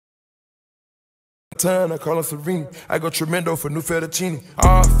ton, I call him Serene. I go tremendo for new fettuccine.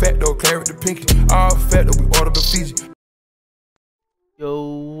 All fat though, claret the pinky. All fat though, we order the Fiji.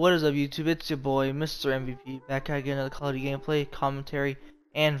 Yo, what is up YouTube? It's your boy, Mr. MVP, back again another Call of Duty gameplay, commentary,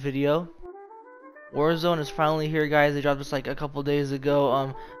 and video. Warzone is finally here, guys. They dropped this like a couple days ago.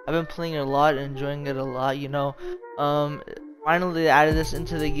 I've been playing it a lot, enjoying it a lot, you know. Finally they added this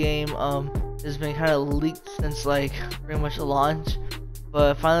into the game. It's been kind of leaked since like pretty much the launch,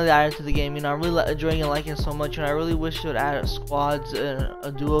 but finally they added it to the game. You know, I'm really enjoying and liking it so much, and I really wish they would add squads and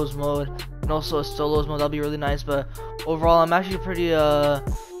a duos mode and also a solos mode. That'd be really nice. But overall, I'm actually pretty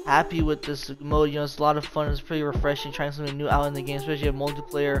happy with this mode. You know, it's a lot of fun. It's pretty refreshing, trying something new out in the game, especially if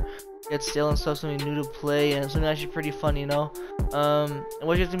multiplayer gets stale and stuff, something new to play, and something actually pretty fun, you know. And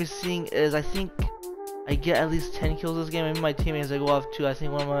what you're gonna be seeing is, I think I get at least 10 kills this game. Maybe my teammates, I go off 2. I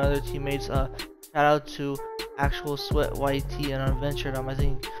think one of my other teammates, shout out to Actual Sweat YT and Adventure. I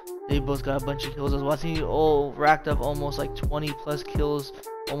think they both got a bunch of kills as well. I think we all racked up almost like 20 plus kills,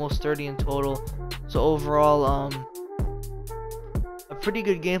 almost 30 in total. So overall, a pretty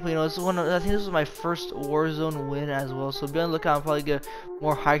good gameplay. You know, this is I think this was my first Warzone win as well. So be on the lookout. I'll probably get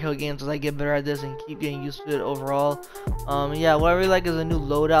more high kill games as I get better at this and keep getting used to it overall. Yeah, what I really like is a new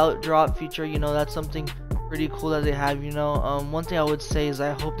loadout drop feature. You know, that's something pretty cool that they have. You know, one thing I would say is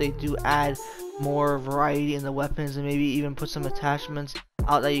I hope they do add more variety in the weapons and maybe even put some attachments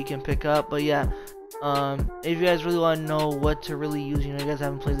out that you can pick up. But yeah, if you guys really want to know what to really use, you know, you guys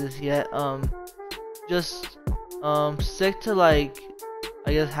haven't played this yet, just stick to, like,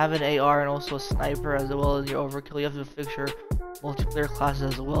 I guess have an AR and also a sniper as well as your overkill. You have to fix your multiplayer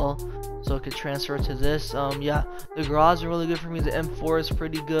classes as well, so it could transfer to this. Yeah, the Graz are really good for me. The M4 is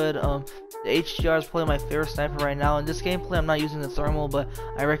pretty good. The HDR is probably my favorite sniper right now. In this gameplay, I'm not using the thermal, but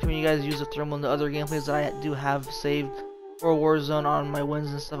I recommend you guys use the thermal in the other gameplays that I do have saved for Warzone on my wins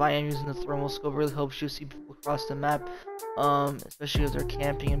and stuff. I am using the thermal scope. It really helps you see people across the map, especially if they're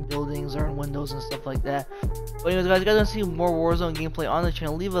camping in buildings or in windows and stuff like that. But anyways, guys, if you guys want to see more Warzone gameplay on the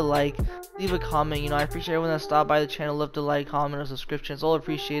channel, leave a like, leave a comment. You know, I appreciate everyone that stopped by the channel, left a like, comment, or subscription. It's all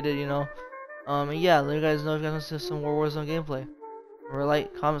appreciated, you know. And yeah, let you guys know if you guys want to see some more Warzone gameplay. Remember,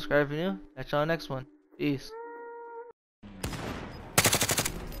 like, comment, subscribe if you're new. Catch you on the next one. Peace.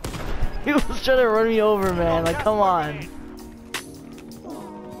 He was trying to run me over, man. Like, come on.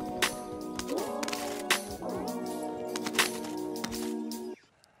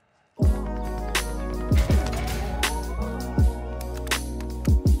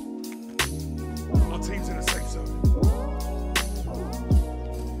 Teams in the safe zone.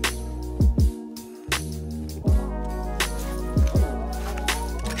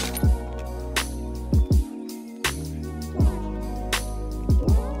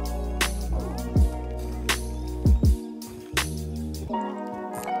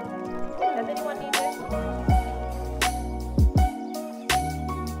 Does anyone need this?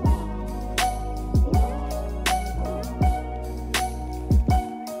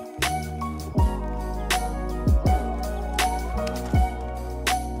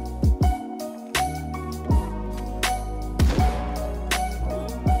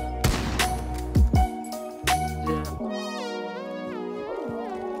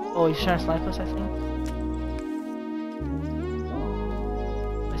 Oh, he's trying to snipe us, I think.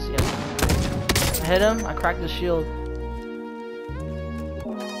 I see him. I hit him. I cracked the shield.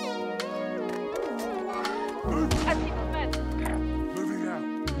 I see the fence. Moving out.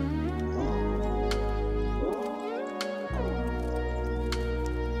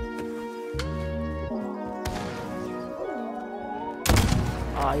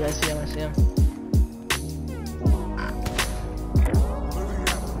 Oh, yeah, I see him. I see him.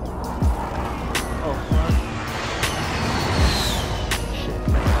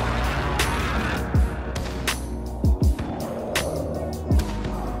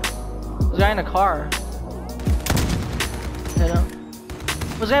 There's a guy in a car. Hit him.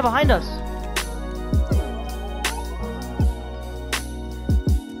 There's a guy behind us.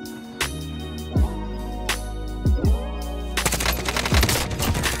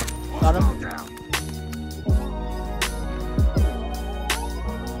 Got him.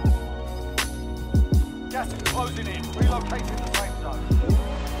 Gas is closing in. Relocating the safe zone.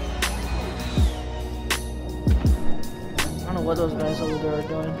 I don't know what those guys over there are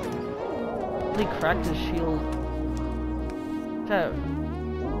doing. He cracked his shield. Okay.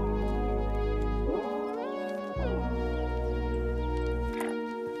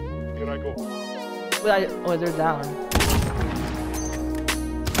 Here I go. Wait, oh, they're down.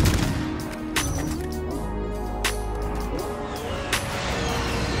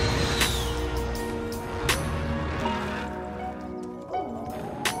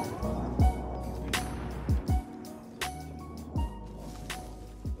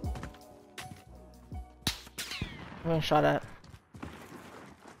 I'm getting shot at.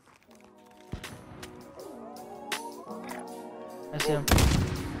 I see him.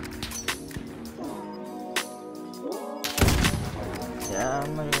 Yeah,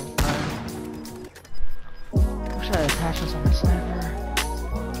 I'm not even fine. Wish I had attached this on my sniper.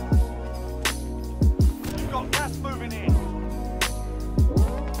 You've got gas moving in.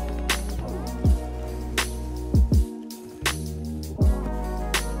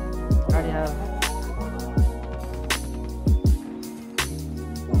 I already have.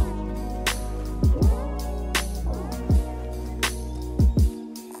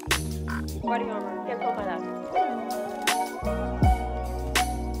 Body armor. Can't tell by that.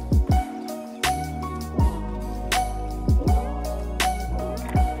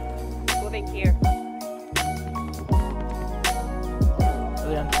 Moving here. Are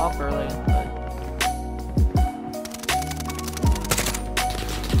they on top or are they inside?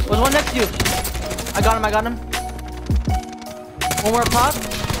 There's one next to you. I got him, I got him. One more pop.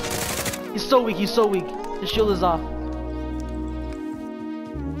 He's so weak, he's so weak. His shield is off.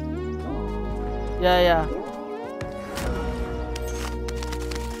 Yeah, yeah.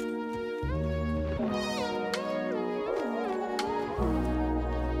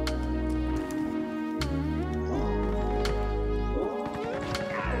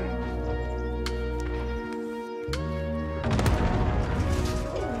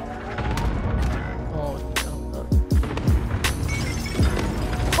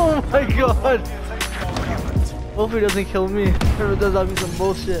 Oh my god! Hopefully he doesn't kill me. If it does, that'll be some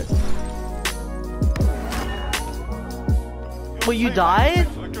bullshit. Well, you died?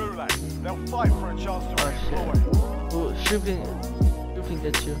 To the gulag. They'll fight for a chance to Oh redeploy. shit. Ooh, shooting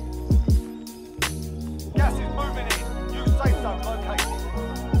gets you. Gas is moving in. New safe zone located.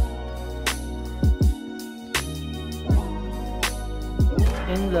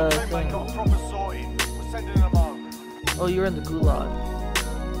 In the Teammate thing. got a proper sorting. We're sending them home. Oh, you're in the gulag.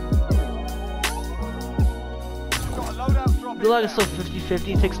 We've got a loadout drop in Gulag is now. so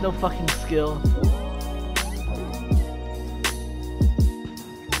 50-50, takes no fucking skill.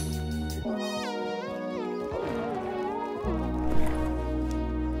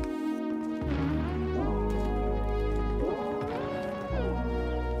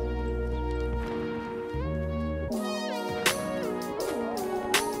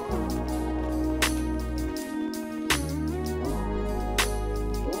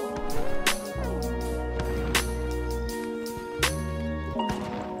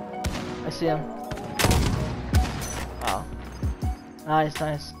 I see him. Wow. Nice,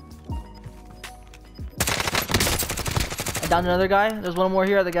 nice. I downed another guy. There's one more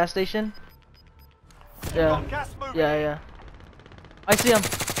here at the gas station. Yeah. Got gas moving Yeah, in. yeah. I see him.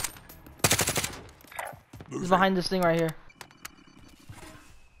 He's behind this thing right here.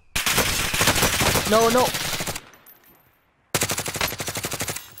 No, no.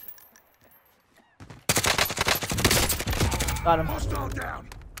 Got him. Hostile down.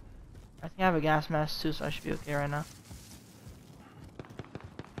 I think I have a gas mask too, so I should be okay right now.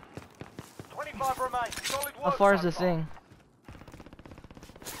 25 remain. Solid work How far is so this far. thing?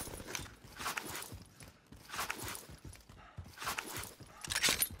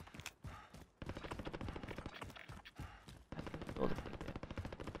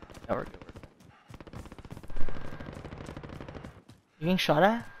 Yeah, we're good. You getting shot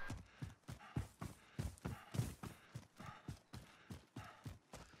at?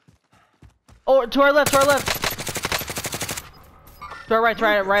 Oh, to our left, to our left. To our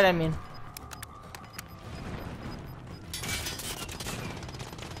right, right, I mean.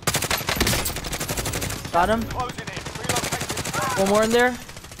 Got him. Closing in. Relocating. One more in there.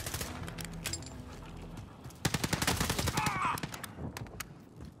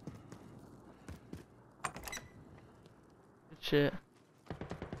 Good shit.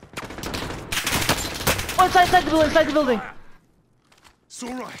 Oh, inside the building, inside the building. It's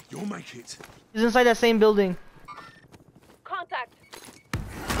alright, you'll make it. He's inside that same building. Contact.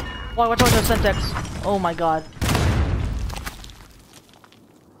 Oh, watch out for the Sentex. Oh my god.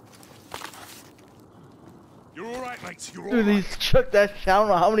 You're alright, mate. You're Dude, he alright. chucked that shit. I don't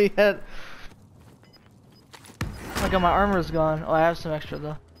know how many hit. Oh my god, my armor is gone. Oh, I have some extra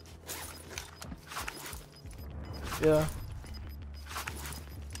though. Yeah.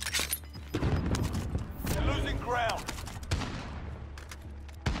 You're losing ground.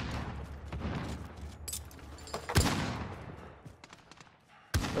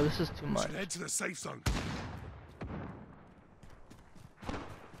 Oh, this is too much. Should head to the safe zone.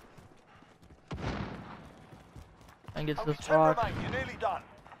 And get to Only this 10 rock. remain. You're nearly done.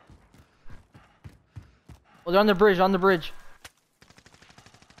 Oh, they're on the bridge, on the bridge.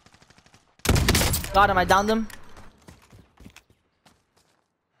 Got him, I downed him.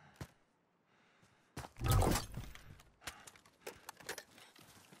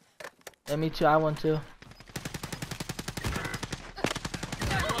 Yeah, me too. I want to.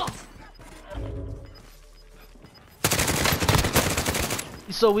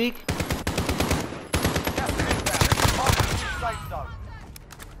 He's so weak. Gas is inbound. Mark the safe zone.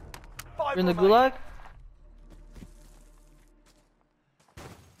 5 You're in the remaining. gulag?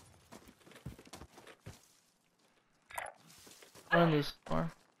 One of these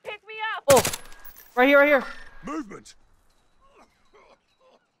more. Pick me up. Oh! Right here, right here! Movement.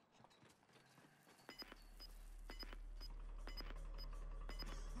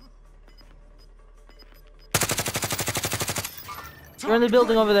 You're in the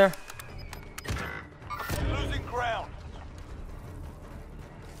building over there. Losing ground.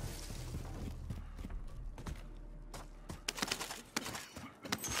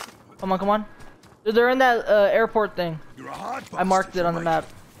 Come on, come on. Dude, they're in that airport thing. You're a hard I marked bastard, it on the mate. map.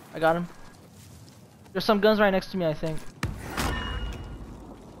 I got him. There's some guns right next to me, I think.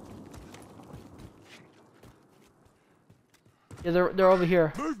 Yeah, they're over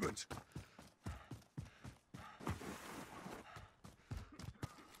here. Movement.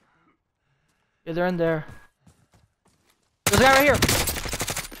 Yeah, they're in there. There's a guy right here.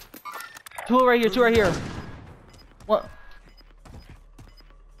 Two right here, two right here. What?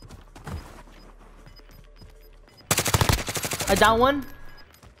 I down one.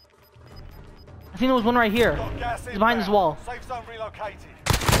 I think there was one right here. Got gas He's behind this wall. Safe zone relocated.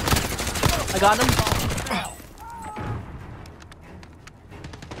 I got him.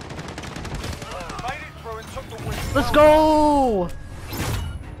 Made it through and took the win. Let's go!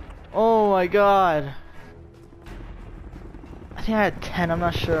 Oh my god. I think I had 10, I'm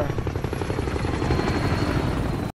not sure.